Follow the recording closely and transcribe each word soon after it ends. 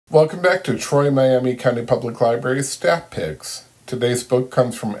Welcome back to Troy Miami County Public Library's Staff Picks. Today's book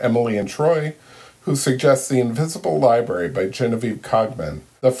comes from Emily and Troy, who suggests The Invisible Library by Genevieve Cogmen.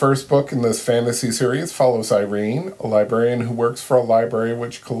 The first book in this fantasy series follows Irene, a librarian who works for a library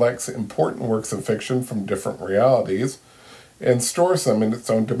which collects important works of fiction from different realities and stores them in its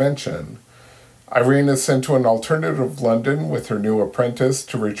own dimension. Irene is sent to an alternative London with her new apprentice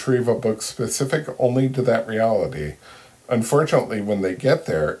to retrieve a book specific only to that reality. Unfortunately, when they get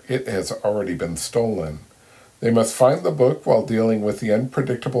there, it has already been stolen. They must find the book while dealing with the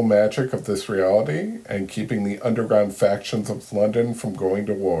unpredictable magic of this reality and keeping the underground factions of London from going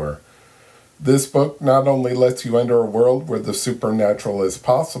to war. This book not only lets you enter a world where the supernatural is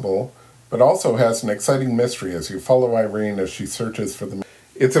possible, but also has an exciting mystery as you follow Irene as she searches for the...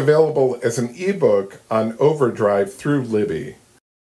 It's available as an ebook on Overdrive through Libby.